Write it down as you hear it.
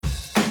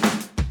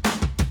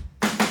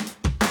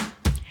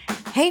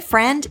Hey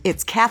friend,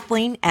 it's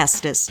Kathleen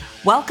Estes.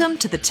 Welcome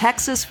to the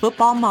Texas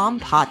Football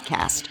Mom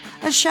Podcast,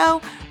 a show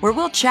where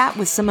we'll chat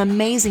with some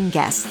amazing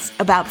guests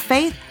about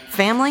faith,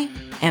 family,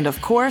 and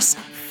of course,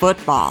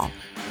 football.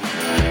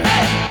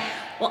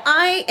 Well,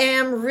 I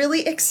am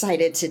really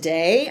excited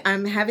today.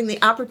 I'm having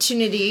the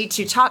opportunity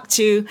to talk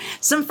to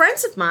some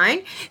friends of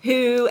mine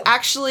who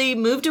actually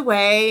moved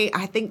away,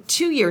 I think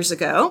 2 years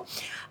ago,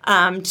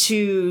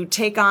 to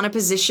take on a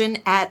position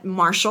at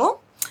Marshall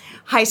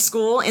High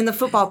School in the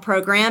football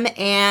program,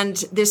 and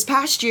this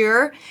past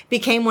year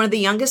became one of the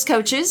youngest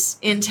coaches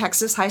in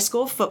Texas high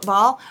school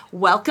football.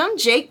 Welcome,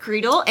 Jake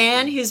Creedle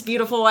and his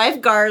beautiful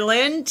wife,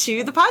 Garland,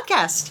 to the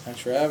podcast.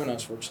 Thanks for having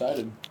us. We're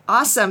excited.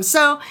 Awesome.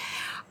 So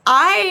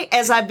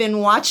as I've been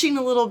watching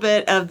a little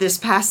bit of this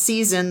past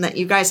season that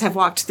you guys have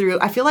walked through,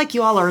 I feel like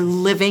you all are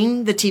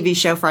living the TV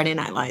show Friday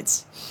Night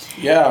Lights.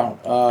 Yeah.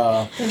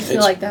 I feel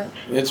like that.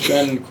 It's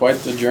been quite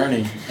the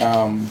journey.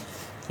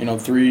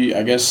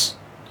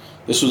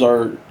 This was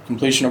our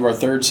completion of our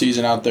third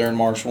season out there in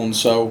Marshall, and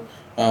so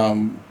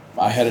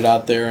I headed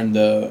out there in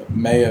the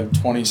May of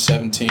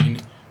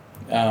 2017,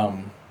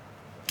 and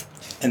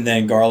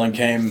then Garland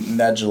came in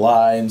that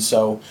July, and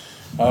so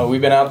we've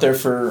been out there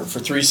for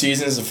 3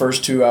 seasons. The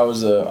first 2 I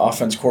was the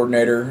offense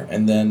coordinator,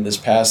 and then this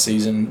past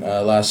season,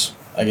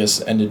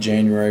 end of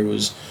January,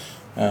 was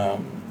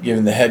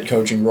given the head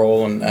coaching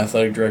role and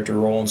athletic director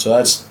role, and so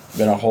that's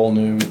been a whole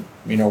new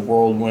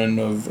whirlwind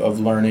of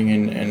learning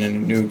and a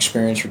new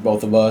experience for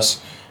both of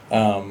us.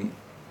 And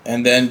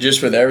then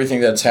just with everything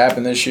that's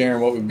happened this year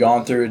and what we've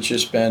gone through, it's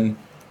just been,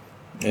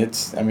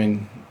 there's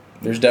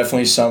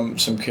definitely some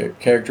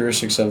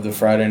characteristics of the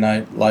Friday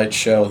Night Lights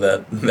show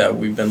that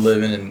we've been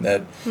living, and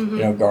that,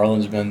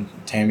 Garland's been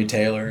Tammy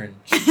Taylor, and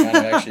she kind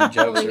of actually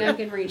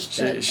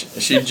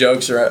jokes she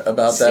jokes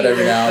about that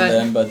every now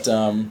and then, but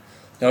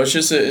it's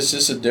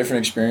just a different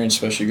experience,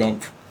 especially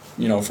going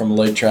from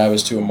Lake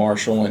Travis to a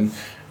Marshall, and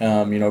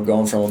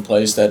going from a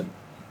place that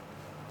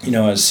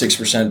has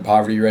 6%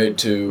 poverty rate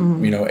to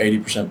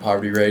 80%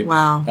 poverty rate.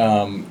 Wow.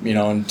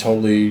 And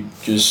totally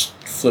just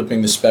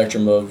flipping the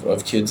spectrum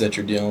of kids that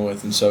you're dealing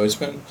with, and so it's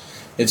been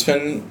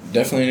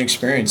definitely an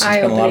experience. It's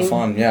been a lot of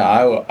fun. Yeah,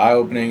 eye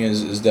opening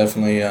is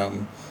definitely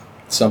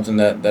something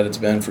that it's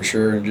been for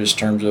sure, in just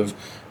terms of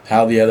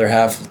how the other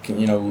half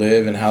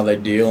live and how they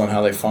deal and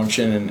how they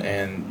function,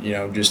 and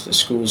just the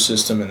school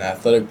system and the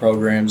athletic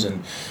programs,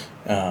 and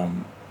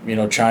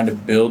trying to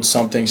build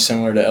something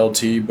similar to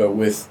LT, but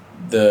with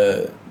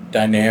the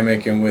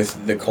dynamic and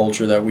with the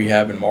culture that we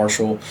have in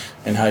Marshall,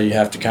 and how you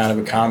have to kind of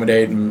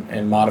accommodate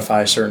and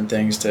modify certain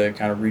things to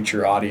kind of reach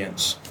your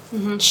audience.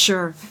 Mm-hmm,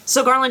 sure.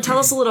 So Garland, tell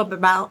us a little bit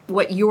about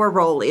what your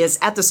role is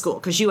at the school,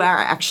 because you are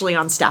actually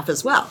on staff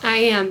as well. I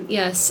am,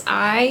 yes.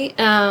 I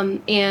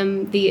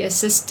am the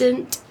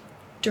assistant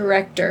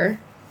director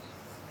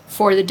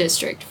for the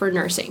district for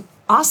nursing.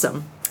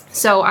 Awesome.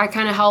 So I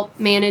kind of help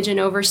manage and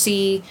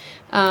oversee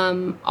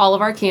all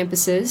of our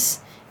campuses,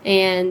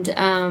 and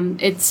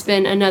it's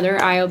been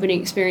another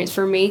eye-opening experience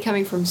for me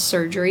coming from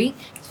surgery.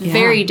 It's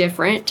very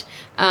different,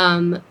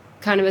 kind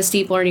of a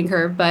steep learning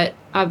curve, but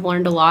I've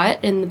learned a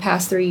lot in the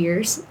past 3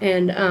 years,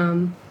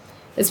 and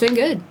it's been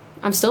good.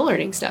 I'm still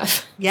learning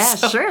stuff. Yeah,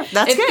 so sure.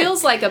 That's good. It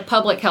feels like a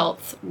public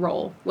health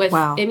role with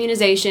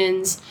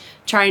immunizations,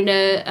 trying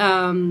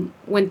to,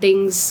 when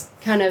things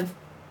kind of,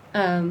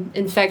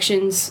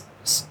 infections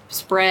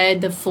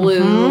spread, the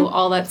flu,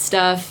 all that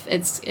stuff,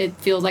 it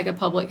feels like a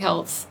public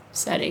health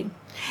setting.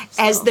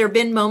 So. Has there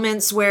been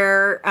moments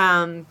where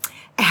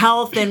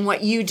health and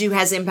what you do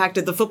has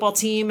impacted the football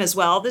team as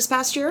well this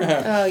past year?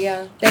 Oh,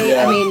 yeah.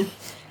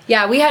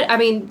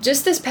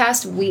 Just this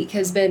past week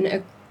has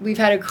been we've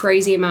had a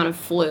crazy amount of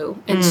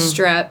flu and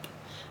strep.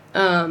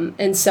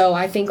 And so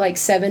I think like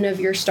 7 of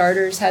your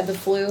starters had the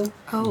flu.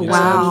 Oh,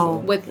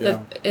 wow.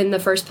 In the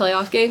first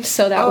playoff game.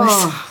 So that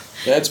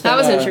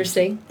was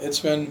interesting. It's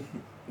been,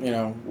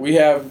 we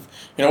have,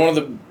 one of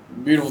the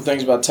beautiful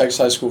things about Texas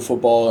high school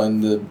football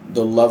and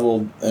the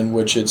level in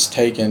which it's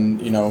taken,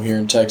 here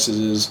in Texas,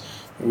 is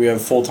we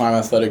have full-time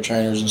athletic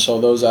trainers, and so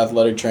those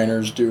athletic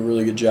trainers do a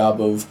really good job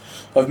of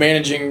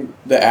managing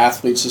the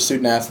athletes, the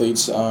student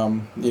athletes,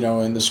 in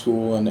the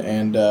school,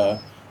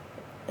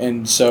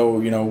 and so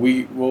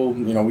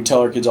we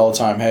tell our kids all the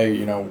time, hey,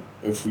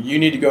 if you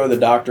need to go to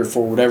the doctor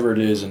for whatever it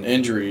is, an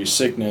injury,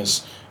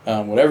 sickness,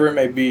 whatever it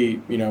may be,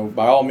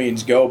 by all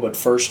means go, but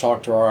first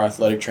talk to our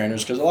athletic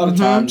trainers, because a lot of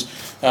times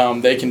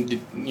they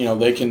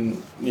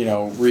can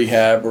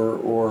rehab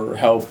or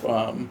help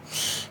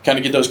kind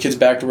of get those kids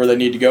back to where they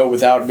need to go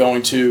without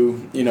going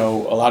to, a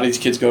lot of these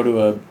kids go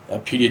to a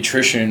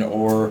pediatrician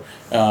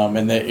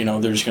and they,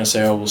 they're just going to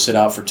say, oh, we'll sit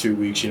out for 2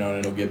 weeks, and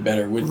it'll get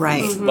better.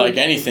 Like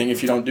anything,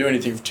 if you don't do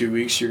anything for 2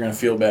 weeks, you're going to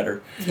feel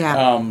better.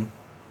 Yeah.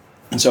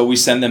 And so we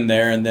send them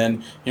there, and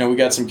then, we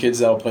got some kids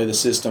that'll play the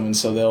system, and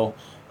so they'll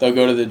they'll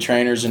go to the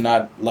trainers and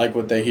not like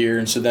what they hear,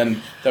 and so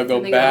then they'll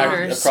go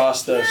back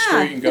across the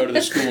street and go to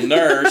the school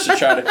nurse to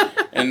try to,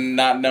 and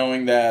not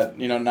knowing that,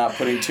 not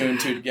putting two and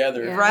two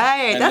together.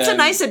 Right. And that's a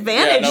nice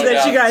advantage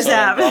that you guys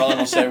have.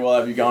 Garland will say, "Well,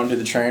 have you gone to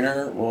the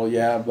trainer?" Well,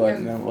 yeah,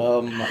 but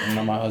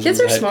my husband's kids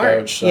the are head smart.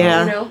 coach.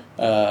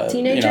 So,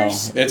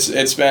 Teenagers.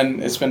 It's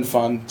been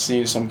fun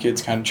seeing some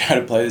kids kind of try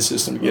to play the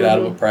system to get out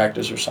of a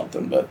practice or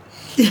something, but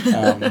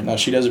no,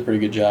 she does a pretty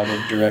good job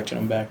of directing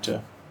them back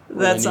to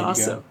where That's they need to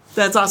awesome. go.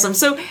 That's awesome.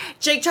 So,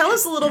 Jake, tell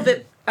us a little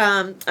bit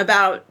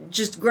about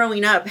just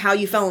growing up, how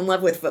you fell in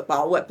love with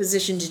football. What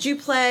position did you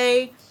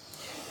play?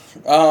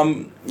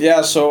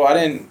 So I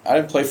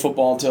didn't play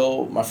football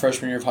until my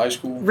freshman year of high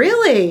school.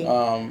 Really?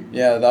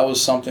 That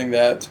was something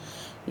that,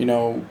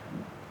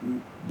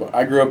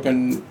 I grew up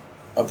in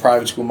a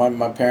private school.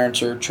 My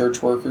parents are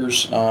church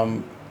workers.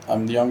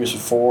 I'm the youngest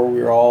of four.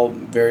 We were all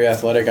very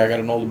athletic. I got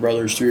an older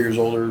brother who's 3 years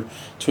older,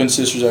 twin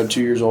sisters that are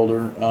 2 years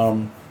older,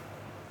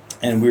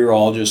 and we were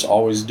all just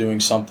always doing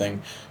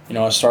something.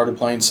 I started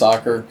playing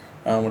soccer,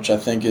 which I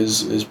think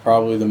is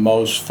probably the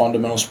most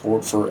fundamental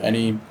sport for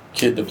any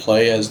kid to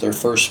play as their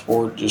first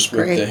sport, just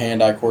with the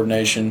hand-eye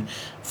coordination,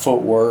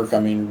 footwork,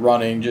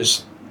 running,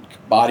 just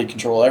body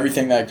control,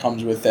 everything that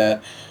comes with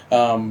that.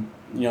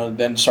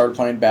 Then started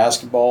playing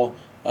basketball.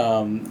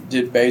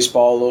 Did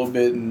baseball a little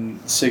bit in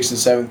 6th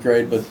and 7th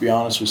grade, but to be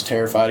honest, was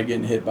terrified of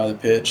getting hit by the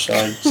pitch.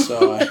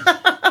 So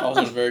I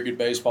wasn't a very good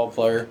baseball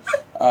player.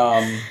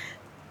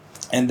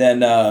 And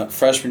then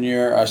freshman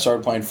year, I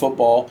started playing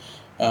football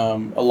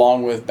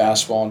along with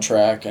basketball and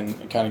track,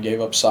 and kind of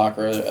gave up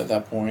soccer at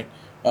that point.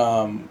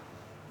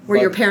 Were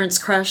your parents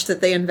crushed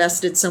that they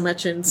invested so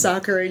much in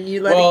soccer and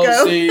you let it go?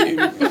 Well, see,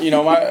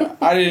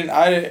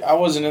 I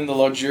wasn't in the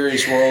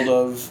luxurious world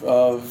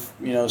of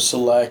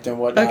select and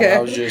whatnot. Okay. I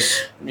was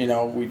just,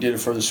 we did it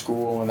for the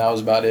school and that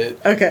was about it.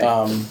 Okay.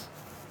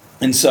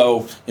 And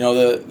so,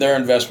 their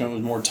investment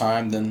was more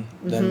time than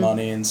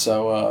money. And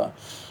so,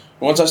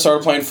 once I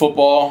started playing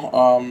football,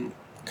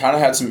 kind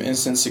of had some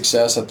instant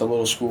success at the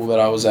little school that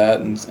I was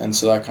at. And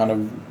so that kind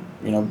of,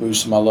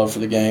 boosted my love for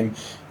the game.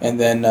 And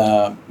then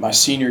my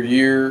senior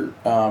year,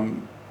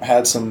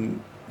 had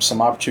some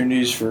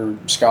opportunities for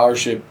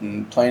scholarship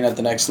and playing at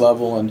the next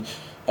level, and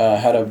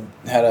had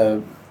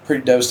a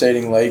pretty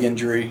devastating leg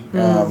injury.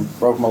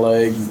 Broke my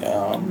leg.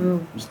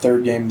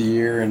 Third game of the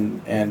year,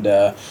 and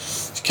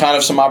kind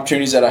of some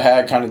opportunities that I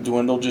had kind of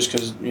dwindled just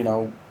because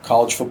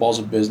college football is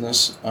a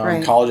business.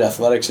 College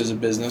athletics is a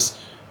business.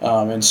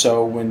 And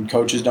so when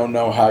coaches don't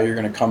know how you're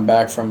going to come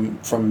back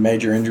from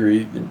major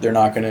injury, they're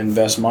not going to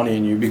invest money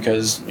in you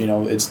because,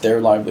 it's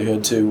their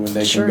livelihood too, and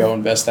they can go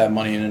invest that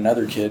money in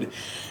another kid.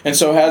 And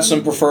so had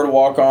some preferred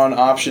walk-on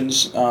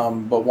options,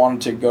 but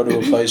wanted to go to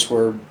a place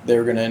where they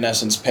were going to, in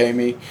essence, pay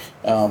me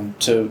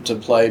to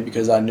play,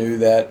 because I knew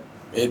that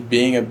it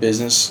being a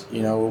business,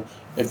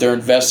 if they're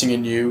investing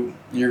in you,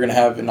 you're going to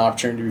have an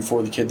opportunity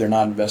before the kid they're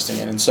not investing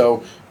in. And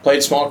so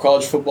played small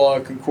college football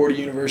at Concordia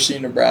University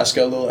in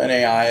Nebraska, a little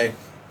NAIA.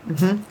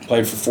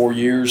 Played for 4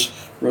 years,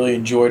 really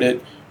enjoyed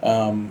it.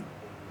 And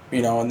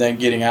then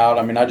getting out,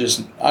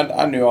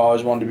 I knew I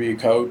always wanted to be a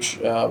coach.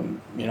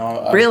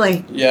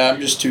 Really? I'm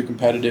just too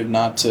competitive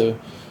not to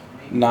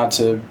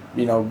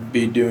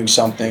be doing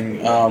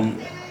something.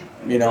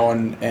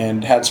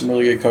 And had some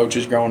really good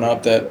coaches growing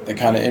up that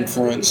kind of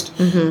influenced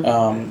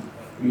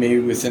me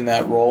within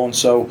that role. And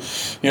so,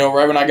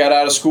 right when I got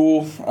out of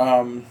school,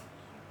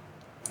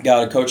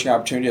 got a coaching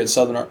opportunity at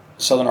Southern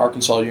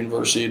Arkansas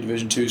University, a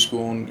Division II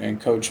school, and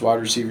coached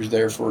wide receivers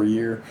there for a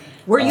year.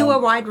 Were you a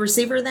wide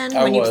receiver then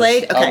when you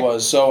played? Okay. I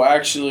was. So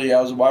actually,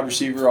 I was a wide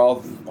receiver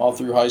all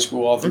through high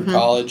school, all through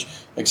college,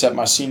 except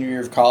my senior year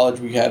of college.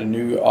 We had a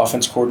new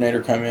offense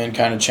coordinator come in,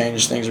 kind of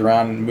changed things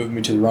around and moved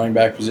me to the running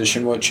back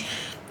position, which,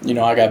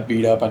 I got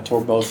beat up. I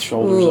tore both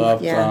shoulders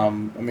up. Yeah.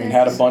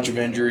 Had a bunch of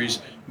injuries.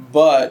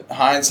 But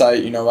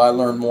hindsight, I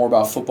learned more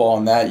about football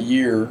in that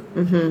year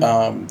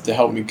to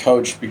help me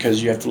coach,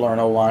 because you have to learn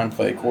O-line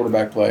play,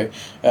 quarterback play.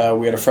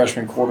 We had a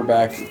freshman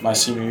quarterback my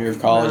senior year of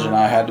college, and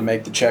I had to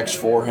make the checks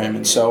for him.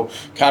 And so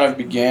kind of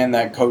began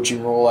that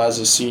coaching role as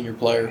a senior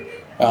player,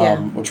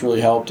 which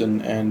really helped.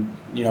 And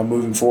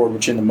moving forward,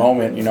 which in the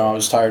moment, I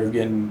was tired of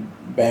getting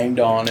banged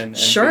on and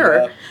beat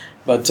up.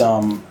 But,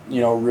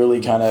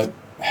 really kind of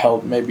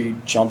helped maybe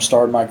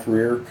jumpstart my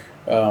career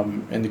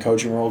in the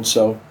coaching world.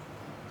 So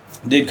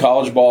did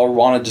college ball,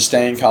 wanted to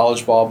stay in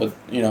college ball, but,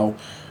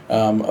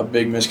 a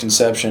big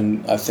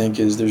misconception, I think,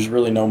 is there's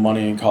really no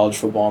money in college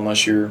football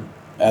unless you're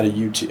at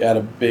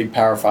a big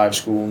Power 5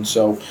 school. And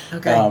so,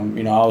 I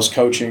was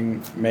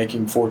coaching,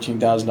 making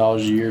 $14,000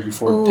 a year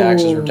before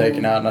taxes were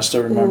taken out. And I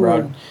still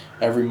remember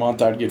every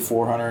month I'd get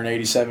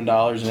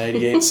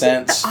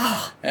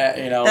 $487.88.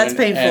 That's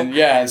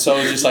painful. And so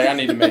it was just like, I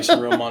need to make some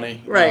real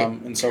money. Right.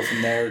 And so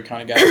from there,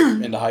 kind of got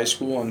into high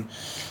school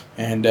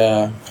and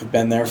have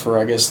been there for,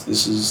 I guess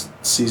this is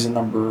season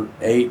number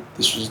 8.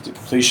 This was the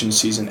completion of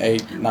season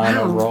 8, 9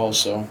 overall.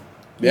 So,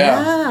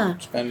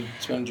 it's been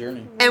a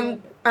journey.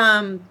 And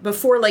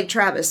before Lake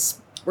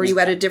Travis, Were you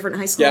at a different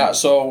high school? Yeah,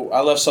 so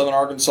I left Southern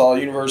Arkansas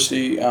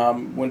University,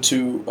 went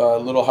to a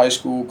little high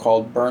school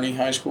called Bernie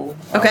High School,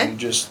 Okay.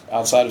 just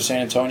outside of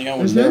San Antonio.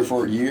 Was there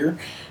for a year,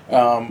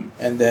 and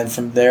then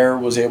from there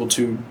was able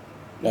to,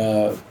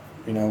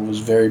 was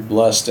very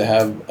blessed to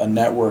have a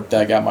network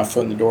that got my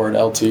foot in the door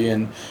at LT,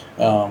 and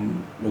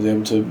was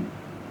able to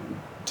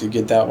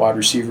get that wide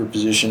receiver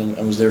position,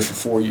 and was there for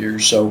 4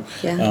 years. So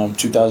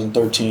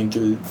 2013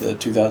 through the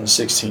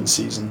 2016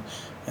 season.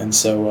 And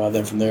so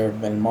then from there, I've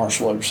been in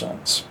Marshall ever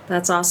since.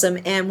 That's awesome.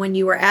 And when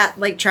you were at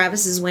Lake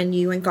Travis is when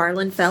you and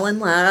Garland fell in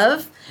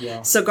love.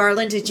 Yeah. So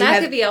Garland, did you That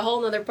have... could be a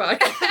whole nother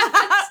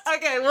podcast.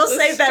 Okay, we'll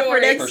save that for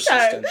next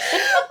time.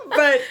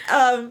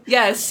 But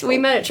Yes, we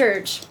met at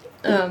church.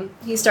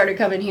 He started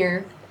coming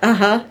here,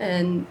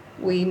 and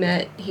we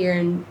met here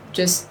and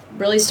just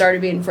really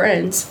started being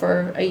friends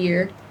for a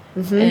year.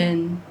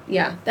 And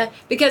yeah, that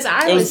because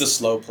it was the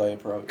slow play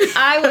approach.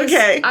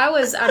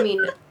 I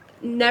mean,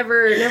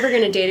 never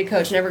gonna date a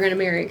coach, never gonna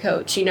marry a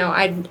coach. You know,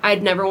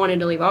 I'd never wanted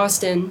to leave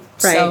Austin.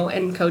 Right. So,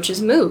 and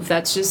coaches move.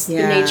 That's just the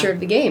nature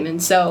of the game.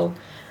 And so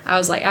I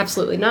was like,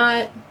 absolutely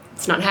not.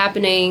 It's not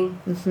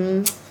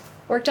happening.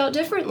 Worked out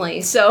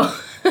differently. So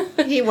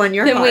he won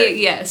your then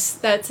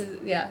heart. that's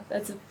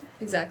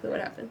exactly what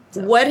happened.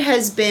 So. What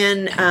has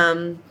been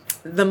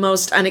the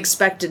most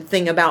unexpected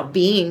thing about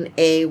being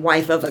a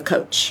wife of a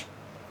coach?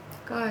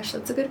 Gosh,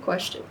 that's a good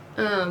question.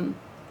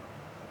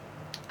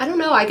 I don't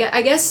know.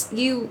 I guess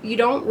you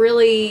don't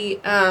really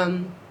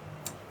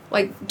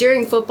like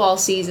during football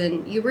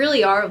season. You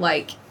really are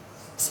like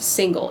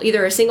single,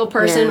 either a single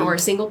person or a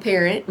single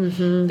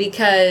parent,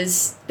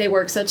 because they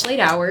work such late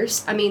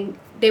hours. I mean,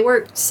 they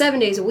work 7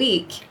 days a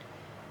week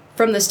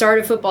from the start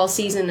of football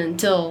season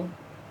until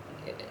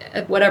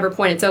at whatever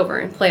point it's over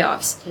in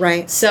playoffs.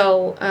 Right.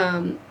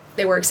 So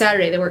they work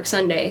Saturday, they work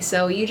Sunday.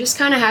 So you just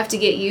kind of have to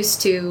get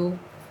used to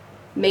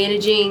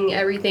managing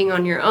everything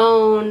on your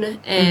own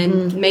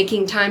and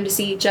making time to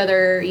see each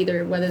other,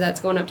 either whether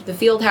that's going up to the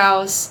field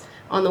house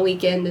on the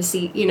weekend to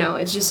see,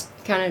 it's just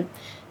kind of,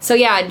 so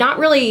yeah, not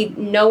really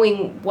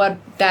knowing what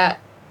that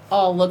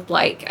all looked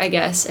like, I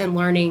guess, and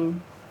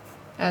learning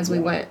as we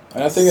went.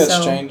 And I think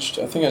that's changed.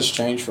 I think that's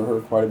changed for her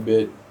quite a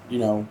bit.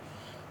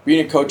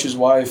 Being a coach's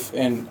wife,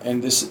 and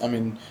this, I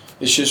mean,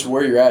 it's just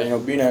where you're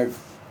at. Being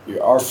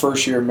our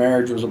first year of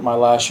marriage was my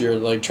last year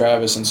at Lake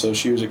Travis, and so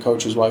she was a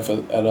coach's wife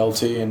at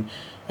LT,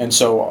 and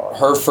so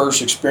her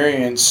first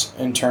experience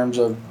in terms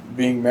of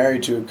being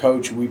married to a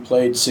coach, we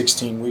played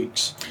 16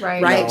 weeks.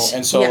 Right.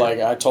 And so like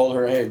I told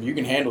her, hey, if you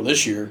can handle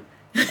this year,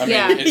 I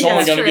mean, it's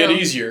only going to get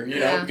easier,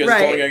 because it's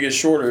only going to get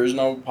shorter. There's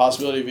no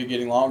possibility of it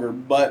getting longer.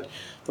 But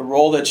the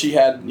role that she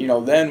had,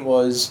 then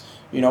was,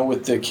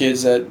 with the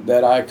kids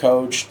that I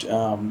coached, it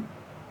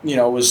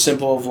was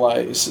simple of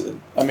like,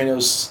 I mean, it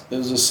was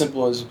as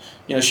simple as,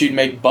 she'd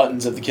make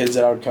buttons of the kids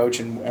that I would coach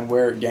and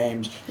wear at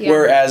games. Yeah.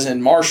 Whereas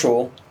in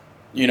Marshall,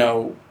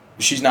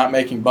 she's not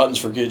making buttons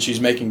for kids.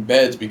 She's making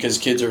beds because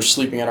kids are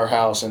sleeping at our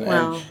house.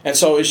 And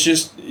so it's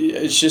just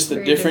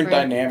a different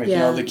dynamic.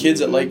 Yeah. The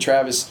kids at Lake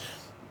Travis,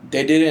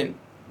 they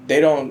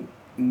don't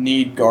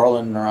need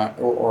Garland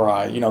or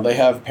I. They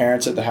have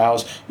parents at the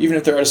house. Even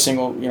if they're at a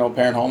single,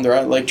 parent home, they're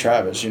at Lake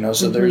Travis,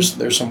 so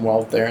there's some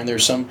wealth there, and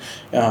there's some,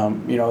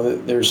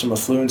 there's some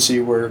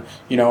affluency where,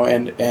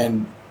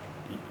 and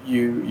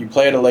you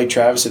play at a Lake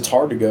Travis, it's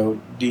hard to go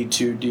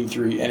D2,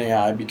 D3,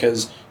 NAI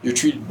because you're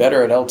treated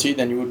better at LT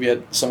than you would be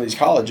at some of these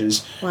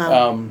colleges.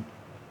 Wow.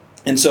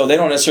 And so they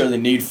don't necessarily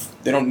need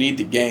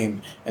the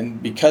game,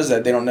 and because of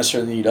that, they don't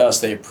necessarily need us.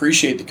 They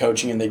appreciate the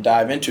coaching and they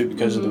dive into it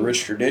because of the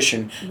rich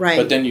tradition. Right.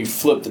 But then you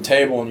flip the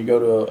table and you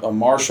go to a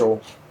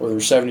Marshall where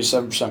there's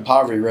 77%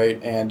 poverty rate,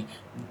 and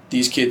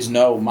these kids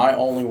know my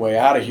only way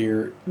out of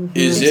here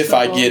is if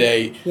I get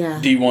a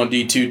D1,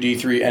 D2,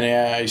 D3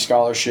 NAIA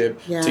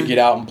scholarship to get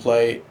out and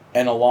play.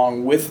 And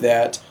along with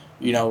that,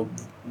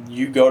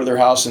 you go to their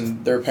house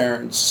and their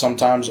parents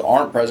sometimes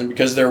aren't present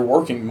because they're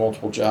working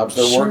multiple jobs.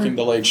 They're working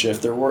the late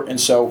shift. And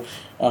so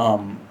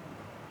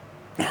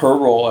her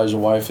role as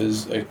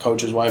a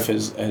coach's wife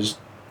has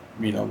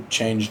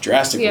changed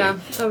drastically. Yeah,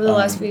 over the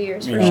last few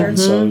years, for sure.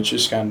 So it's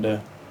just kind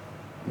of,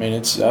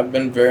 I've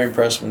been very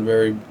impressed and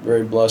very,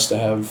 very blessed to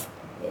have,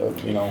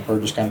 her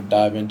just kind of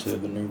dive into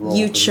the new role.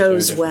 You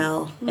chose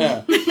well.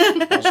 Yeah. She's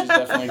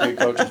definitely a good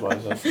coach's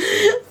wife. That's for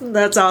sure.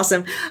 That's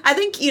awesome. I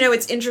think,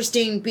 it's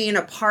interesting being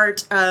a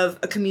part of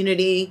a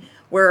community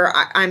where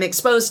I'm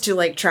exposed to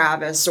Lake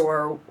Travis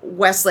or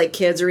Westlake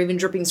kids or even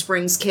Dripping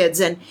Springs kids.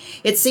 And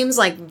it seems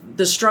like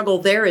the struggle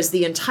there is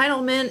the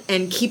entitlement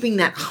and keeping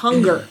that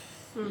hunger.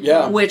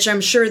 Yeah. Which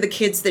I'm sure the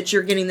kids that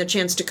you're getting the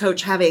chance to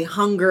coach have a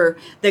hunger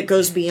that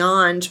goes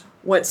beyond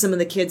what some of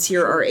the kids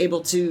here are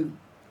able to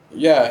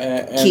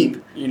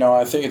keep.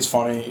 I think it's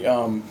funny.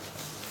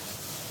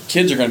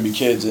 Kids are going to be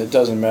kids. It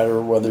doesn't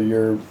matter whether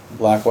you're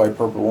black, white,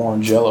 purple,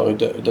 orange, yellow.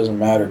 It doesn't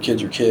matter.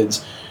 Kids are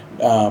kids.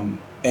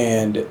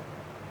 And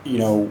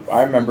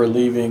I remember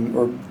leaving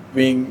or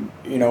being,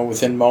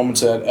 within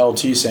moments at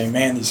LT saying,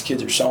 man, these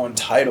kids are so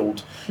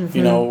entitled.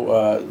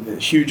 The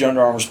huge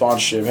Under Armour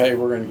sponsorship. Hey,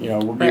 we're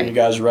giving you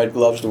guys red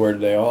gloves to wear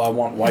today. Oh, I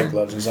want white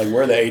gloves. And it's like,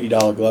 where are the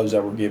 $80 gloves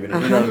that we're giving?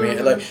 You know what I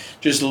mean? Like,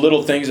 just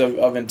little things of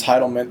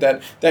entitlement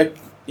that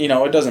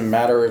it doesn't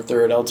matter if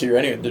they're at LT or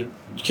any. They're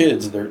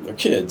kids. They're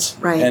kids.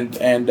 Right.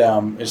 And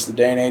it's the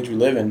day and age we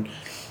live in.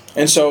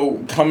 And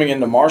so coming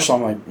into Marshall,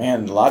 I'm like,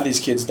 man, a lot of these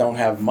kids don't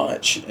have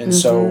much. And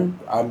so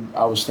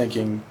I was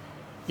thinking,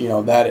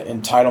 that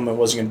entitlement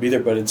wasn't going to be there,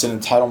 but it's an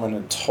entitlement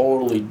in a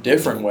totally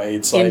different way.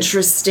 It's like,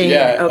 interesting.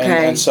 Yeah.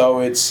 Okay. And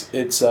so it's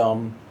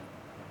an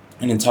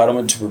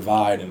entitlement to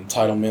provide, an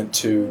entitlement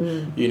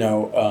to,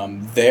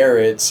 there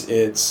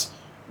it's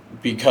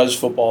because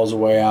football is a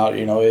way out,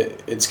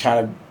 it's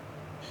kind of,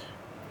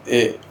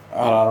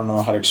 I don't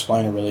know how to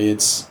explain it really.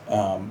 It's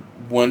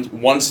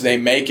once they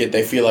make it,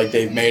 they feel like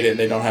they've made it and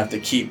they don't have to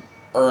keep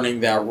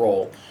earning that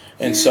role.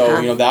 And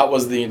so, that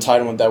was the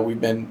entitlement that we've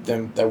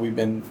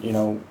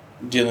been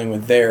dealing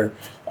with there.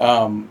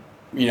 But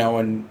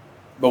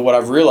what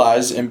I've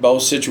realized in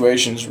both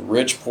situations,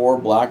 rich, poor,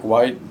 black,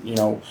 white,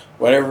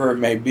 whatever it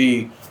may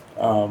be,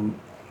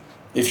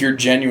 if you're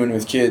genuine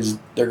with kids,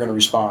 they're going to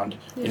respond.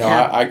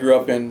 I grew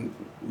up in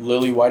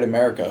lily white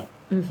America.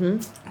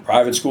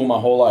 Private school my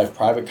whole life,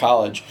 private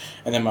college,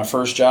 and then my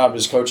first job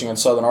is coaching at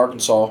Southern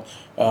Arkansas,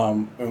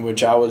 in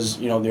which I was,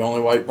 the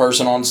only white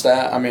person on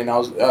staff. I mean, I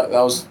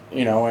was,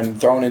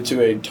 and thrown into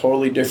a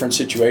totally different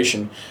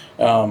situation,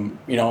 and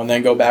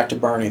then go back to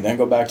Bernie, then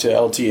go back to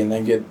LT, and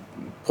then get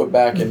put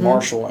back in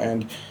Marshall.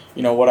 And,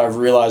 what I've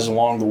realized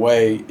along the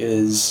way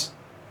is,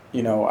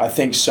 I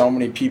think so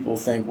many people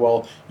think,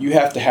 well, you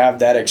have to have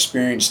that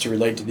experience to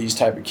relate to these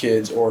type of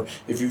kids, or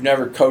if you've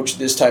never coached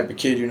this type of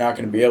kid, you're not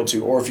going to be able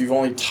to, or if you've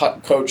only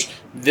coached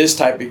this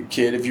type of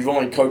kid, if you've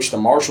only coached the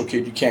Marshall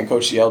kid, you can't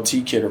coach the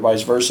LT kid, or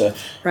vice versa.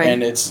 Right.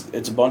 And it's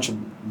a bunch of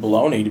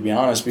baloney, to be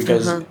honest,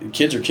 because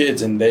kids are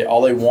kids, and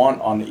all they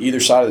want on either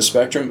side of the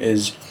spectrum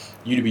is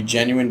you to be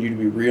genuine, you to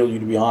be real, you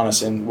to be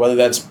honest. And whether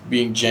that's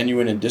being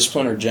genuine in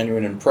discipline or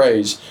genuine in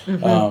praise,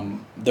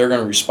 they're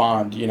going to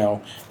respond,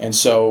 And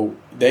so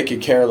they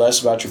could care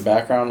less about your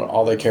background.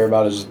 All they care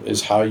about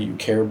is how you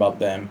care about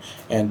them.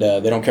 And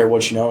they don't care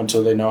what you know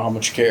until they know how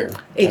much you care.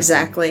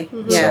 Exactly.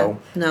 Yeah. So,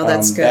 no,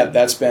 that's good.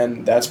 That's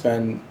been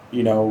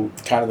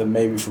kind of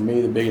maybe for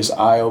me, the biggest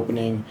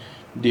eye-opening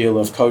deal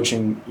of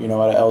coaching, at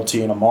a LT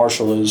and a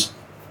Marshall is,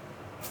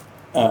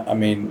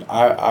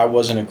 I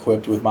wasn't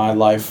equipped with my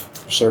life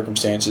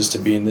circumstances to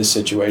be in this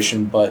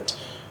situation, but,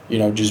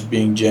 just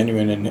being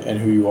genuine and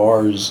who you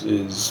are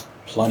is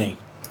plenty.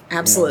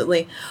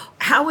 Absolutely.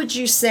 How would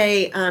you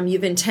say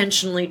you've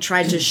intentionally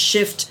tried to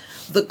shift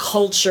the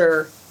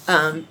culture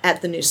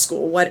at the new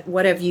school?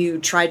 What have you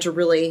tried to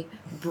really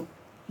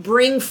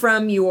bring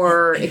from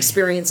your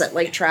experience at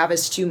Lake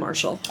Travis to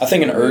Marshall? I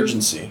think an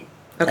urgency.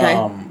 Okay.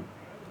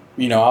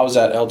 I was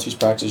at LT's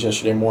practice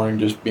yesterday morning,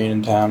 just being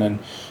in town, and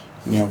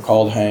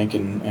called Hank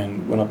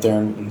and went up there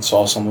and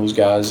saw some of those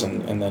guys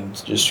and then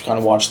just kind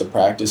of watched the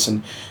practice.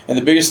 And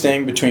the biggest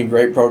thing between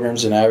great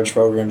programs and average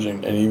programs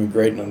and even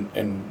great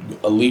and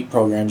elite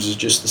programs is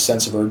just the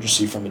sense of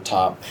urgency from the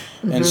top.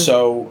 And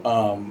so,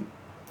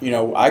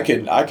 I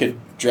could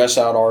dress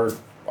out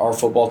our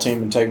football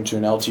team and take them to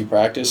an LT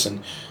practice,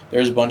 and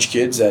there's a bunch of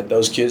kids that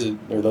those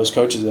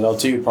coaches at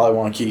LT would probably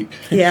want to keep.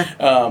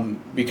 Yeah.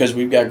 Because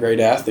we've got great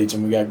athletes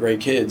and we've got great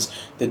kids.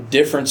 The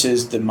difference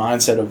is the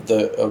mindset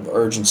of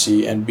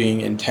urgency and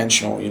being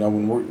intentional.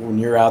 When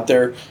you're out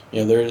there,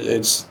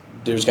 there's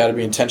got to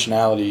be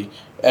intentionality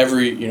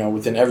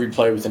within every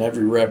play, within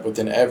every rep,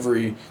 within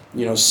every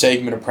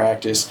segment of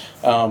practice.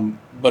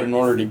 But in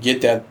order to get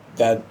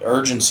that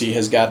urgency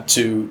has got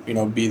to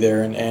be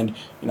there, and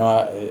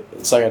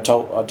it's like I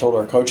told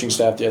our coaching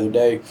staff the other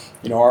day,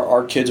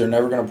 our kids are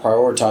never going to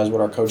prioritize what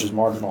our coaches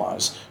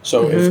marginalize.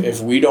 So if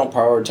we don't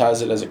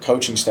prioritize it as a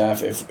coaching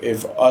staff,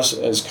 if us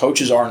as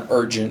coaches aren't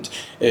urgent,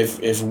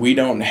 if we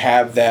don't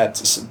have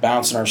that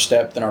bounce in our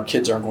step, then our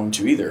kids aren't going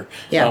to either.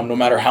 Yeah. No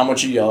matter how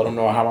much you yell at them,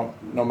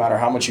 no matter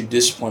how much you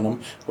discipline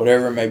them,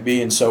 whatever it may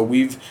be. And so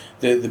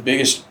the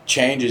biggest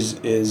change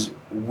is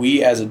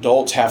we as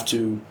adults have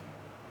to,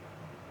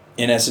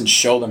 in essence,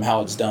 show them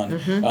how it's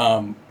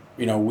done.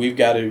 We've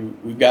got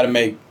to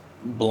make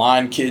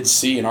blind kids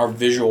see in our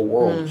visual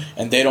world,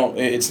 and they don't.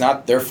 It's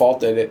not their fault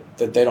that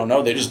they don't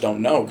know. They just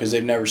don't know because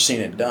they've never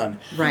seen it done.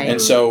 Right.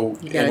 And so,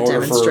 you got to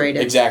demonstrate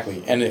it.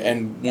 Exactly.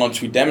 And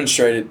once we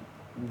demonstrate it,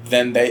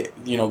 then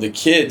the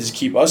kids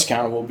keep us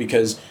accountable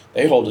because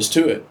they hold us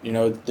to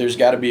it. There's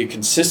got to be a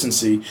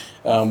consistency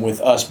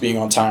with us being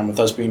on time, with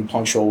us being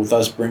punctual, with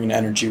us bringing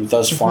energy, with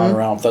us flying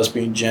around, with us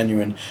being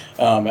genuine.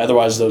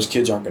 Otherwise, those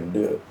kids aren't going to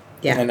do it.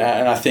 Yeah. And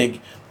I think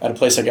at a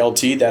place like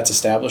LT, that's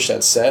established,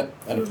 that's set.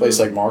 At a place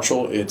like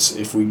Marshall, it's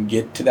if we can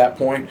get to that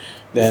point,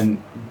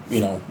 then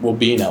we'll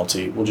be in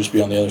LT. We'll just be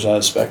on the other side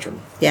of the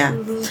spectrum.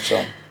 Yeah.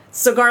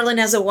 So Garland,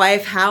 as a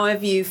wife, how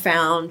have you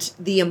found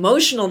the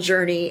emotional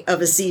journey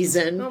of a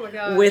season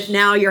with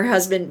now your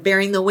husband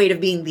bearing the weight of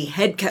being the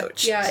head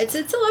coach? Yeah, it's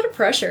a lot of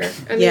pressure.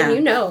 I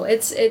mean,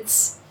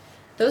 it's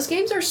those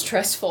games are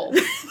stressful.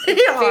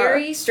 They are.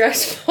 Very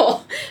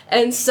stressful.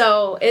 And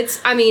so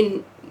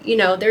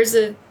there's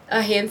a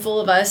handful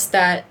of us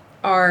that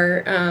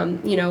are,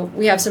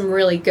 we have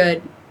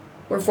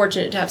we're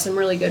fortunate to have some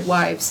really good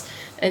wives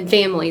and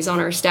families on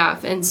our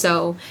staff. And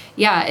so,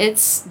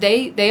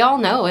 they all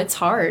know it's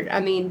hard. I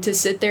mean, to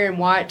sit there and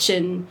watch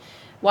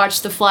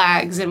the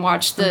flags and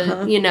watch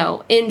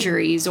the,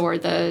 injuries or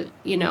the,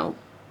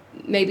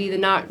 maybe the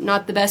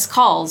not the best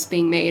calls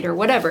being made or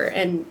whatever.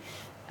 And,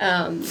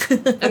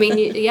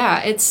 it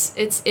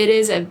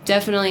is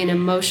definitely an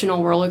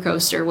emotional roller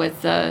coaster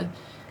with the,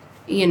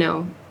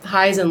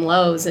 highs and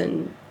lows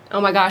and,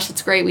 oh my gosh,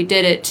 it's great we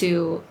did it,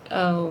 to,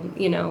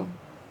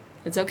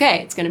 it's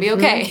okay. It's going to be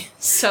okay.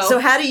 Mm-hmm. So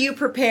how do you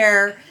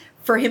prepare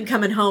for him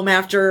coming home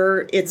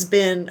after it's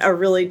been a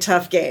really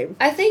tough game?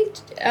 I think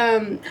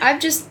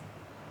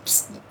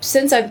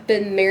since I've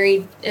been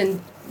married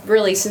and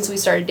really since we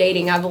started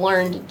dating, I've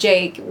learned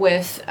Jake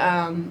with,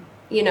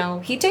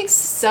 he takes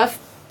stuff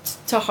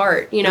to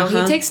heart. He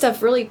takes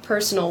stuff really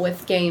personal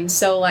with games.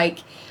 So, like,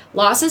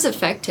 losses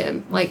affect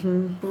him, like,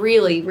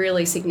 really,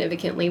 really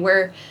significantly,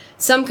 where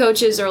some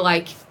coaches are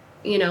like,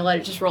 let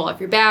it just roll off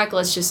your back.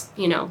 Let's just,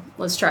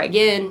 let's try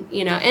again,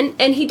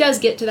 and he does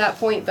get to that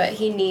point, but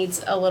he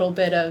needs a little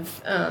bit of,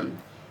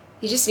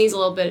 he's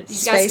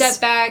got to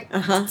step back,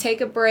 take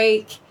a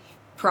break,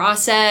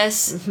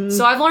 process. Mm-hmm.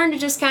 So I've learned to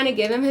just kind of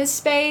give him his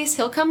space.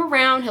 He'll come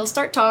around, he'll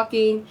start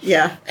talking.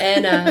 Yeah.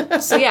 And,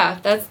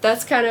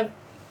 that's kind of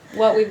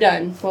what we've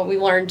done, what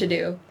we've learned to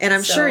do. And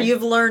I'm sure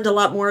you've learned a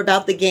lot more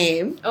about the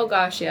game. Oh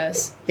gosh,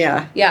 yes.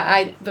 Yeah. Yeah,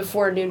 I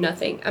before knew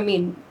nothing. I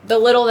mean, the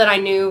little that I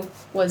knew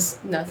was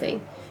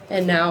nothing.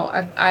 And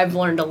now I've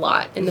learned a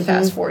lot in the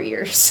past 4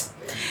 years.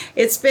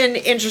 It's been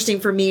interesting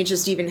for me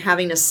just even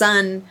having a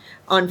son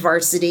on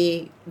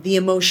varsity, the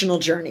emotional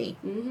journey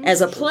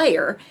as a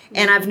player.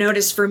 And I've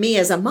noticed for me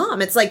as a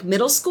mom, it's like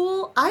middle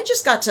school, I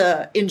just got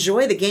to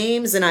enjoy the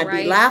games and I'd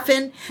be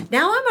laughing.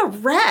 Now I'm a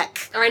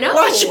wreck. I know.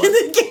 Watching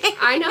the games.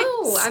 I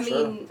know. I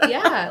mean,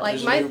 yeah,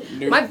 like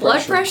my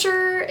blood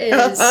pressure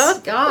is,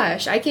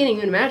 gosh, I can't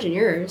even imagine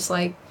yours.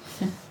 Like,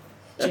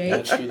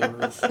 Jake.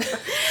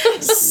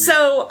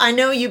 So I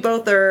know you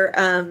both are,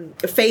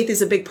 faith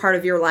is a big part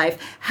of your life.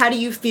 How do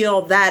you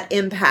feel that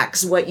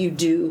impacts what you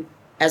do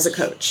as a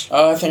coach?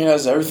 I think it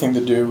has everything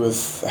to do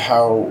with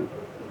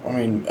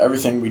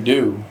everything we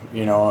do.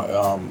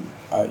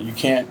 You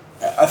can't,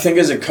 I think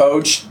as a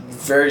coach,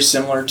 very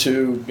similar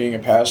to being a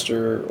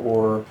pastor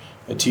or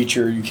a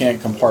teacher, you can't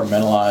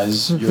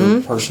compartmentalize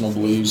your personal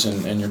beliefs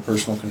and your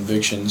personal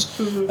convictions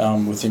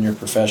within your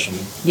profession.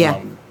 Yeah.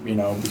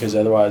 Because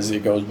otherwise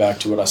it goes back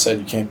to what I said,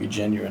 you can't be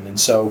genuine. And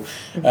so,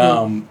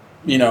 one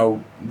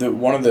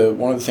of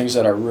the things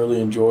that I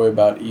really enjoy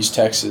about East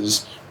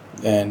Texas,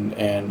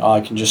 and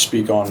I can just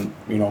speak on,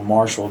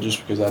 Marshall, just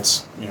because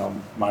that's,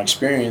 my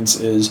experience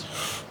is,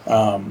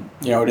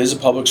 it is a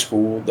public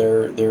school.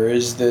 There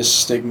is this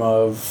stigma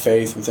of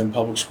faith within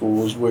public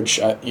schools, which,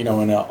 in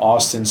an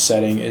Austin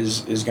setting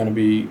is going to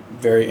be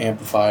very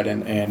amplified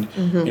and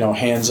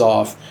hands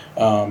off.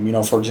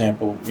 For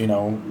example,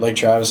 Lake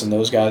Travis and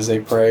those guys, they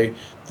pray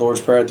the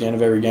Lord's Prayer at the end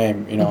of every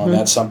game, and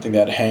that's something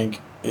that Hank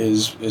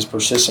is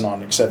persistent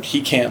on, except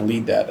he can't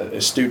lead that.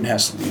 A student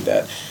has to lead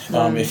that.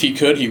 If he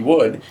could, he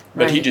would,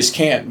 but he just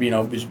can't,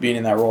 just being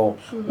in that role.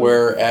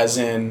 Whereas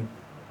in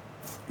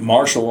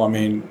Marshall,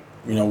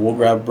 we'll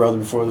grab a brother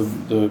before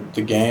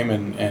the game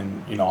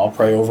and I'll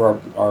pray over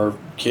our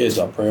kids.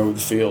 I'll pray over the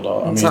field.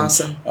 That's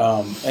awesome.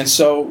 And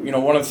so,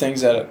 one of the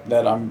things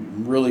that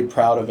I'm really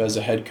proud of as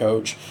a head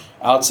coach,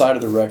 outside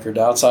of the record,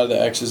 outside of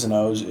the X's and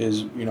O's,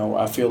 is,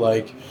 I feel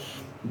like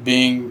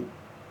being,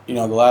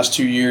 the last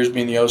 2 years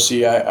being the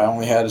OC, I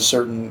only had a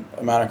certain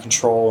amount of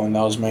control, and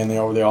that was mainly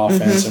over the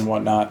offense and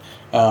whatnot.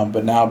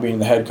 But now being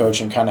the head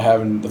coach and kind of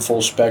having the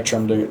full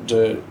spectrum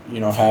to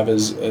have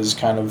as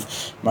kind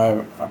of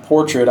my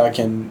portrait, I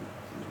can,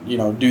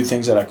 do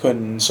things that I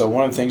couldn't. And so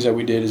one of the things that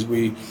we did is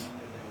we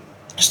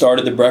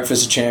started the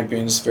Breakfast of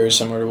Champions, very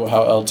similar to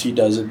how LT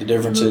does it. The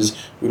difference is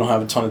we don't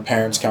have a ton of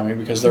parents coming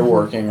because they're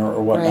working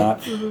or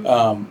whatnot.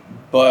 Right.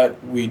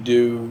 But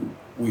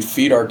we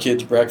feed our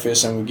kids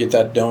breakfast and we get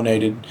that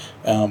donated.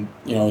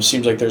 It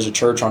seems like there's a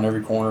church on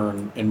every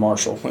corner in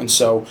Marshall. And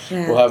so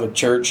we'll have a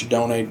church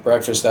donate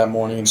breakfast that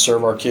morning and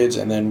serve our kids.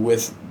 And then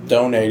with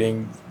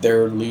donating,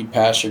 their lead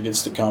pastor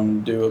gets to come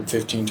and do a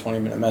 15,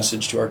 20-minute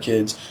message to our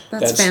kids.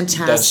 That's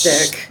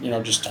fantastic.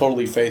 That's, just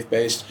totally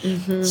faith-based.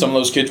 Some of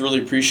those kids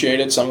really appreciate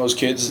it. Some of those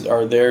kids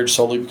are there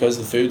solely because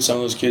of the food. Some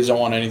of those kids don't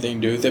want anything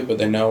to do with it, but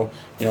they know,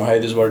 hey,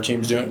 this is what our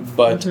team's doing.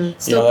 But,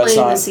 that's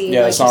not,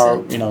 that's not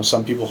our,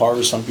 some people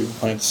harvest, some people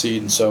plant the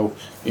seed. And so,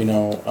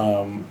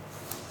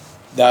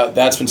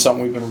 that's been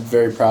something we've been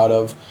very proud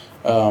of.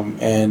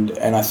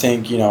 And I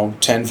think,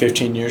 10,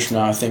 15 years from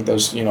now, I think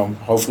those,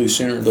 hopefully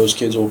sooner, those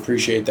kids will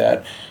appreciate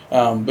that.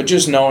 But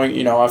just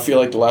knowing, I feel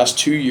like the last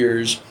 2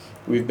 years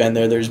we've been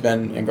there's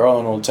been, and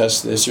Garland will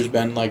attest to this, there's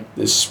been like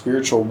this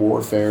spiritual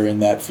warfare in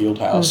that field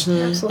house.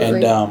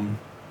 Absolutely. And,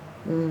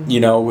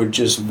 with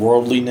just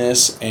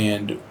worldliness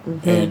and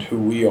who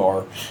we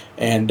are.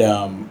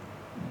 And,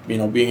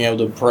 being able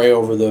to pray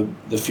over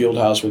the field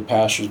house with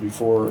pastors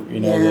before,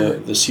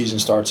 the season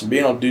starts, and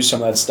being able to do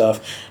some of that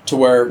stuff to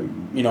where,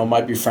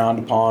 might be frowned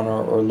upon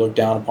or looked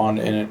down upon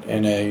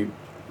in a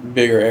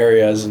bigger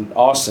area as in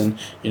Austin,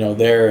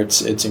 there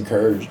it's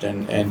encouraged,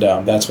 and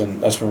that's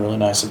been really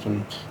nice.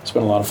 It's been a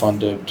lot of fun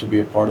to be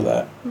a part of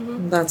that.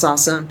 Mm-hmm. That's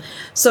awesome.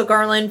 So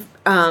Garland,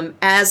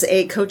 as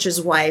a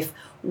coach's wife,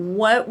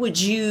 what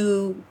would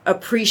you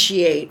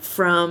appreciate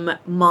from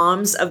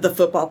moms of the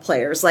football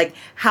players? Like,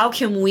 how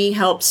can we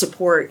help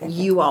support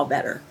you all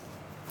better?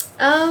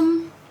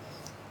 I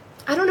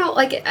don't know.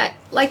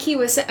 Like he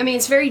was saying, I mean,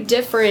 it's very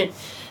different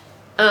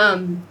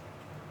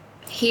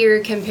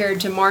here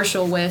compared to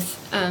Marshall.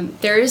 With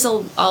there is a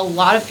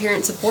lot of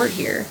parent support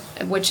here,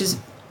 which is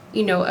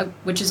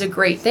a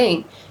great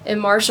thing. In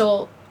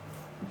Marshall,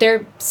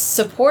 they're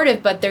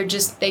supportive, but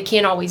they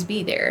can't always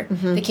be there.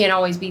 Mm-hmm. They can't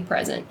always be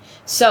present.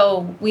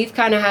 So we've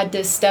kind of had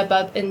to step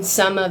up in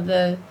some of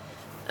the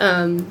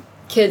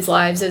kids'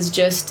 lives as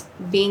just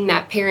being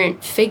that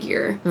parent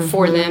figure mm-hmm.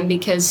 for them,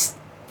 because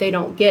they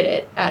don't get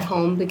it at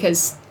home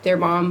because their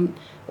mom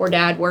or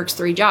dad works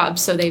 3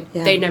 jobs, so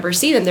they never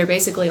see them. They're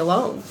basically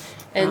alone.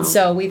 And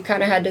so we've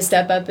kind of had to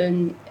step up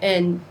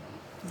and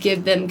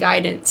give them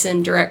guidance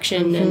and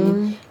direction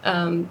mm-hmm.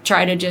 and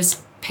try to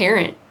just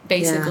parent,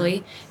 basically.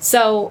 Yeah.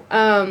 So,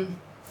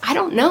 I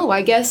don't know.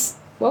 I guess,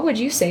 what would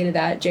you say to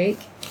that, Jake?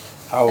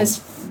 How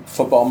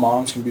football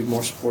moms can be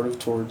more supportive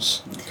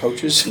towards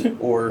coaches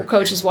or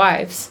coaches'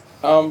 wives?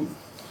 I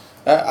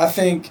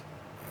think,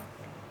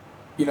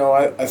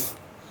 I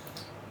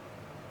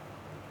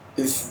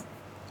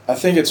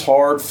think it's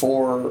hard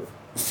for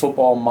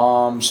football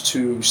moms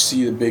to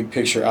see the big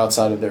picture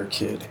outside of their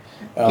kid.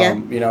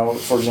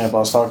 For example,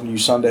 I was talking to you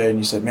Sunday and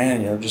you said,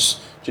 man, just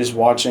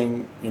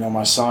watching,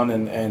 my son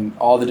and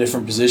all the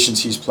different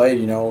positions he's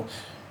played,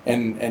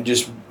 and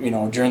just,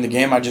 during the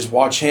game, I just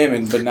watch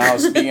him, but now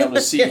it's being able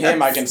to see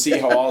him, I can see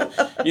how all,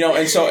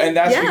 and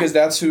that's because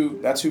that's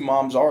who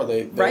moms are.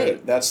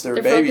 That's their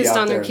they're baby out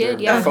on there. Their kid,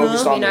 they're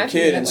focused on their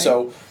kid, and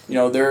so,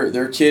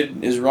 their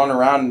kid is running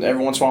around and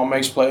every once in a while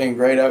makes play and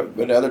great,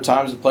 but other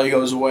times the play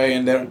goes away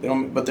and they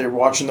don't, but they're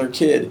watching their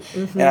kid.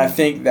 Mm-hmm. And I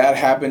think that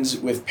happens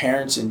with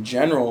parents in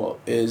general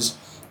is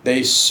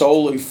they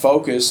solely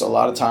focus a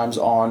lot of times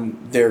on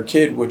their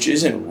kid, which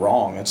isn't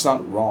wrong. It's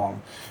not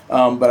wrong.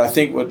 But I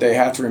think what they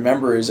have to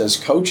remember is as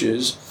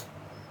coaches,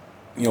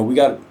 we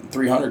got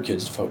 300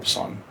 kids to focus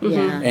on.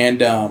 Yeah.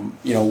 And,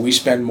 we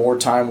spend more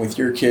time with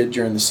your kid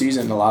during the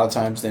season a lot of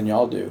times than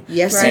y'all do.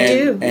 Yes,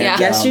 you do.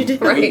 Yes, you do.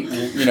 Right.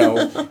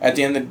 At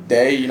the end of the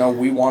day,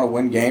 we want to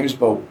win games,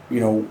 but,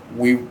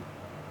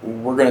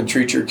 we're going to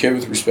treat your kid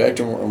with respect,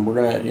 and we're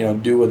going to,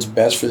 do what's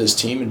best for this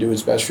team and do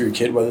what's best for your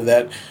kid, whether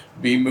that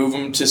be move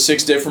him to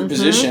 6 different mm-hmm.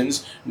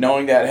 positions,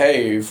 knowing that,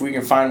 hey, if we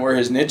can find where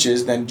his niche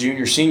is, then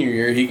junior, senior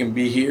year, he can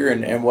be here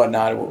and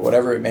whatnot,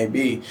 whatever it may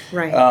be.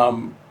 Right.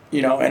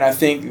 And I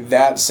think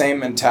that same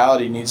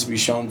mentality needs to be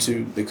shown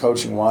to the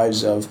coaching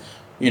wives of,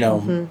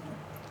 mm-hmm.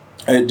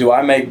 Do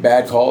I make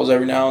bad calls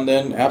every now and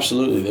then?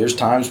 Absolutely. There's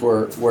times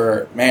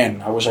where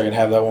man, I wish I could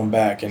have that one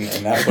back and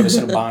that put us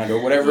in a bind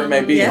or whatever it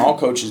may be. Yeah. And all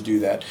coaches do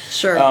that.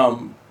 Sure.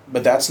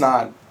 But that's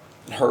not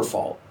her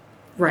fault.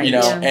 Right.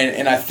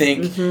 And I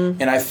think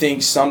mm-hmm. I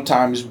think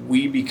sometimes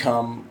we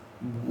become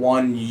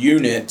one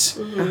unit,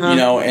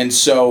 mm-hmm. and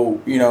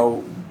so,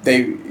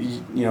 they,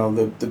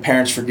 the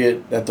parents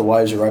forget that the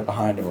wives are right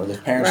behind them, or the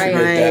parents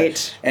forget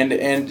that. And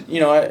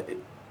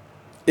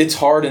it's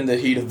hard in the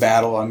heat of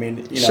battle. I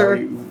mean, sure.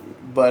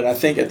 But I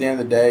think at the end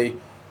of the day,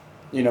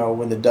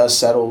 when the dust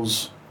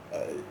settles,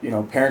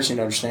 parents need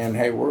to understand,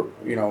 hey, we're,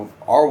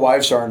 our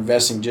wives are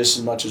investing just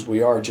as much as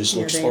we are, just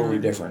looks totally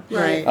different.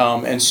 Right.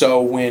 And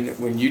so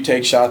when you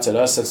take shots at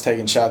us, that's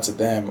taking shots at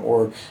them.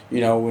 Or,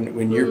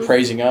 when you're mm-hmm.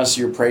 praising us,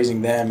 you're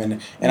praising them. And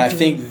mm-hmm. I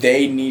think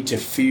they need to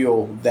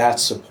feel that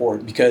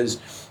support because,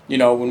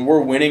 when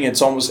we're winning,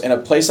 it's almost in a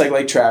place like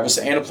Lake Travis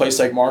and a place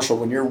like Marshall,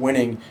 when you're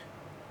winning,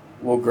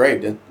 well,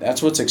 great.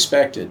 That's what's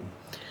expected.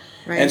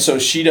 Right. And so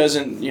she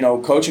doesn't,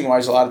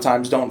 coaching-wise, a lot of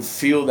times don't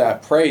feel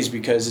that praise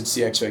because it's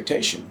the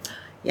expectation.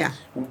 Yeah.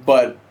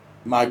 But,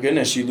 my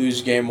goodness, you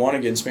lose game 1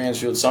 against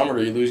Mansfield Summer,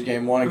 or you lose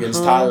game 1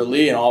 against Tyler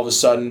Lee, and all of a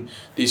sudden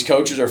these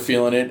coaches are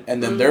feeling it,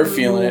 and then they're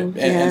feeling it.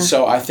 And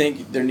so I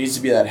think there needs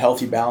to be that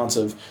healthy balance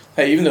of,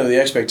 hey, even though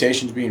the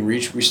expectation's being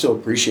reached, we still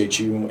appreciate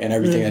you and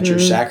everything that you're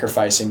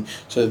sacrificing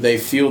so that they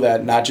feel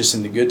that not just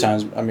in the good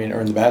times, or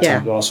in the bad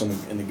times, but also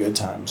in the good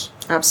times.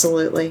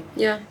 Absolutely.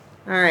 Yeah.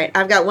 All right.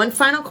 I've got one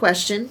final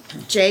question.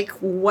 Jake,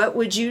 what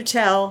would you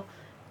tell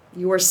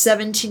your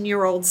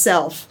 17-year-old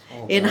self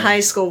in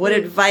high school? What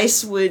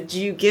advice would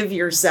you give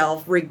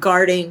yourself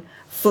regarding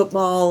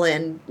football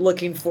and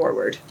looking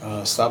forward?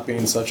 Stop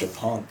being such a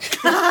punk.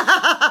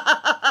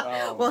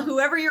 Well,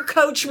 whoever your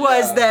coach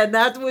was then,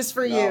 that was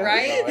for you.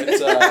 Right? No,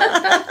 it's,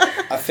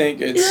 I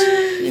think it's,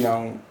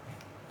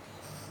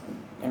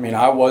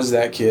 I was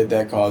that kid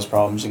that caused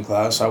problems in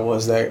class. I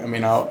was that.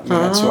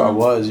 That's who I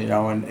was,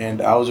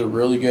 and I was a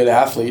really good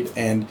athlete.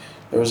 And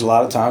there was a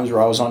lot of times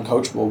where I was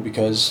uncoachable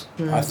because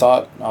I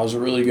thought I was a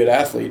really good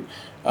athlete.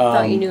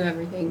 Thought you knew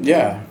everything.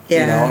 Yeah.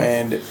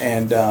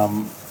 And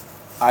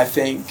I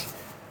think,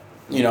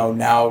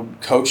 now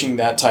coaching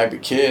that type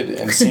of kid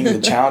and seeing the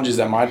challenges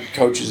that my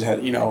coaches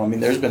had,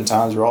 there's been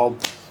times where I'll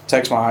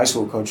text my high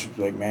school coach and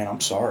be like, man,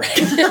 I'm sorry.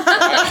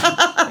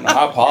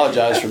 I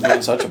apologize for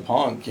being such a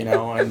punk,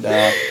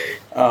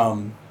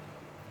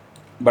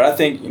 but I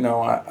think,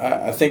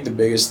 I think the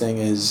biggest thing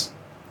is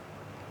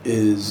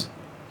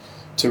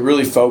to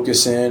really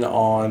focus in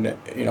on,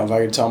 if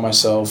I could tell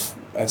myself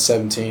at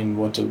 17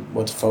 what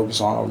to focus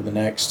on over the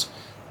next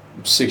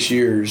 6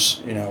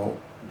 years,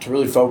 to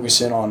really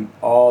focus in on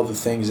all the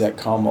things that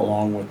come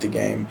along with the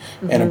game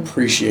and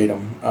appreciate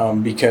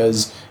them.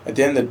 Because at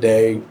the end of the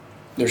day,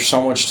 there's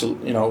so much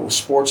to,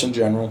 sports in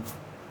general,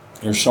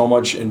 there's so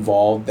much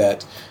involved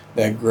that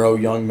grow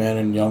young men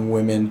and young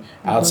women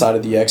outside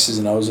of the X's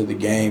and O's of the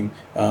game,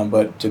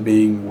 but to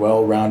being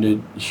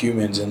well-rounded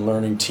humans and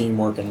learning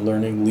teamwork and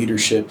learning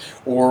leadership,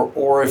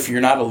 or if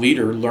you're not a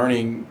leader,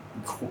 learning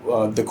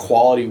the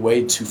quality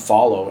way to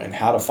follow and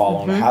how to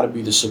follow and how to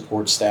be the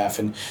support staff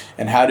and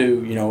how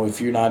to,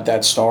 if you're not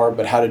that star,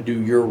 but how to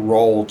do your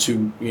role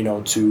to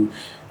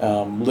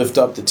lift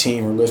up the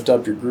team or lift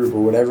up your group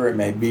or whatever it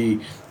may be,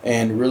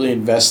 and really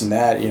invest in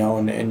that,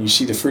 and you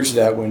see the fruits of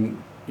that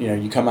when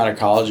you come out of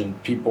college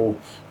and people,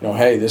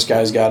 hey, this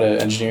guy's got an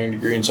engineering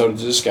degree and so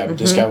does this guy, but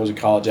this guy was a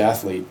college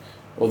athlete.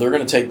 Well, they're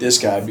going to take this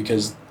guy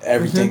because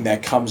everything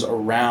that comes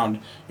around,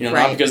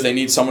 not because they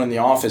need someone in the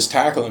office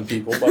tackling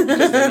people, but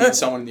because they need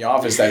someone in the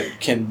office that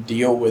can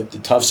deal with the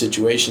tough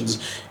situations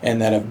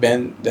and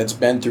that's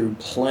been through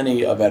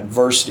plenty of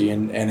adversity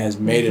and has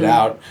made it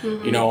out,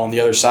 on the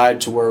other side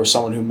to where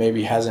someone who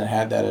maybe hasn't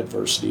had that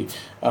adversity.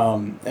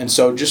 And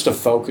so just to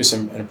focus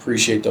and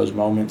appreciate those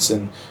moments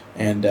and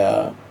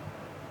being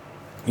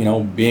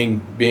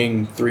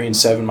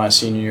 3-7 my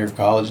senior year of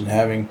college and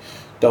having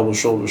double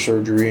shoulder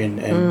surgery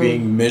and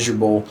being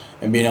miserable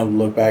and being able to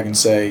look back and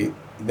say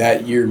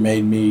that year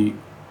made me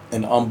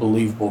an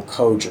unbelievable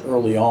coach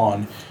early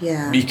on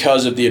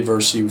because of the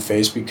adversity we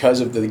faced, because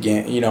of the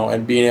game,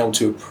 and being able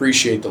to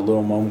appreciate the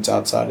little moments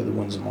outside of the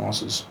wins and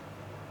losses.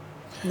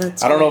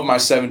 I don't know if my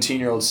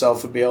 17-year-old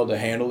self would be able to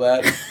handle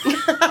that.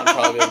 I'd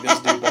probably be like, this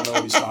dude don't know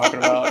what he's talking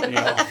about,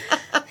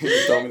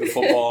 He told me the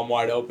football, I'm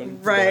wide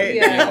open. Right.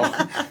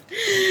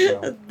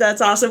 But,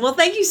 That's awesome. Well,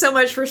 thank you so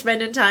much for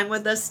spending time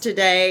with us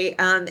today.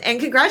 And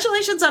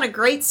congratulations on a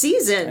great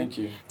season. Thank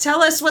you.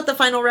 Tell us what the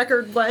final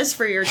record was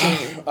for your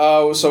team.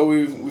 So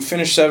we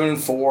finished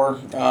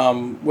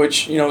 7-4,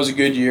 which, was a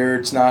good year.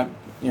 It's not,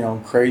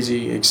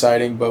 crazy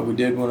exciting, but we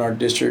did win our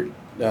district.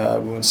 We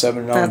went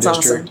 7-0 in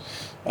district.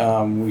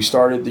 Awesome. We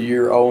started the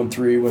year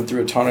 0-3, went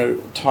through a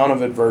ton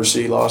of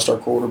adversity, lost our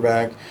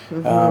quarterback,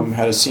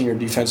 had a senior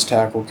defense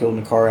tackle killed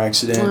in a car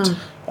accident.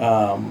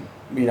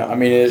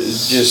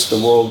 It's just the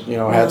world,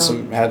 had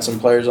some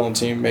players on the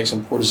team make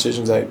some poor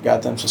decisions that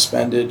got them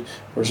suspended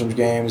for some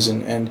games.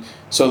 And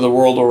so the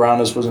world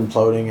around us was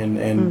imploding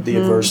and the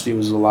adversity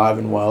was alive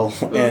and well.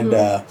 And,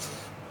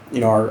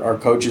 our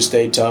coaches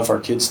stayed tough, our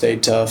kids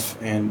stayed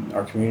tough, and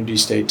our community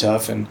stayed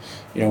tough. And,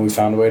 we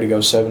found a way to go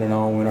 7-0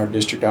 and win our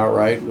district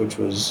outright, which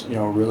was,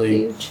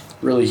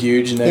 really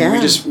huge. And then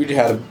we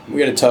had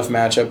a tough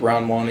matchup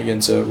round one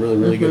against a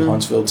really good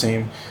Huntsville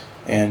team.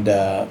 And,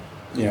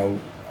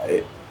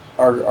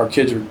 our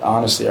kids were,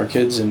 honestly, our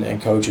kids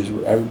and coaches,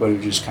 everybody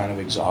was just kind of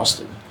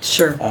exhausted.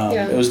 Sure.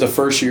 It was the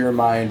first year in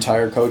my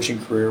entire coaching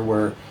career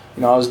where,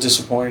 I was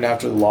disappointed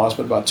after the loss,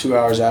 but about 2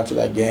 hours after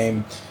that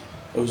game,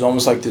 it was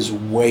almost like this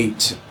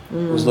weight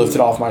was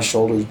lifted off my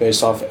shoulders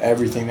based off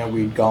everything that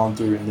we'd gone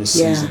through in this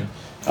season.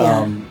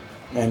 And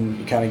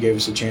it kind of gave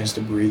us a chance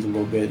to breathe a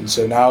little bit. And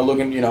so now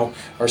looking,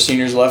 our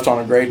seniors left on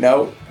a great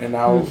note, and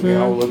now,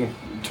 we're looking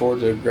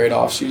towards a great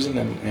offseason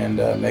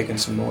and making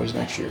some noise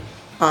next year.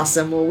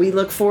 Awesome. Well, we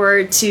look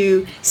forward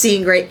to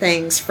seeing great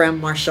things from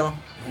Marshall.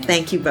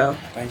 Thank you both.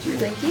 Thank you.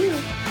 Thank you.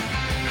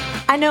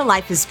 I know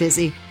life is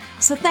busy,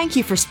 so thank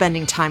you for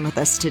spending time with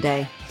us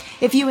today.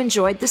 If you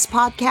enjoyed this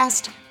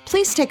podcast,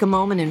 please take a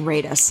moment and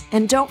rate us.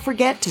 And don't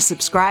forget to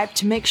subscribe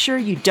to make sure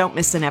you don't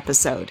miss an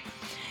episode.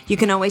 You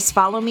can always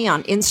follow me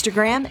on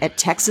Instagram at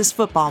Texas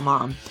Football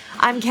Mom.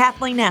 I'm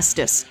Kathleen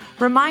Estes,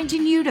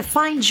 reminding you to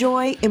find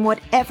joy in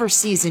whatever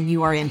season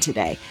you are in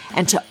today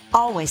and to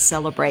always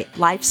celebrate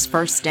life's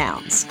first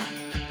downs.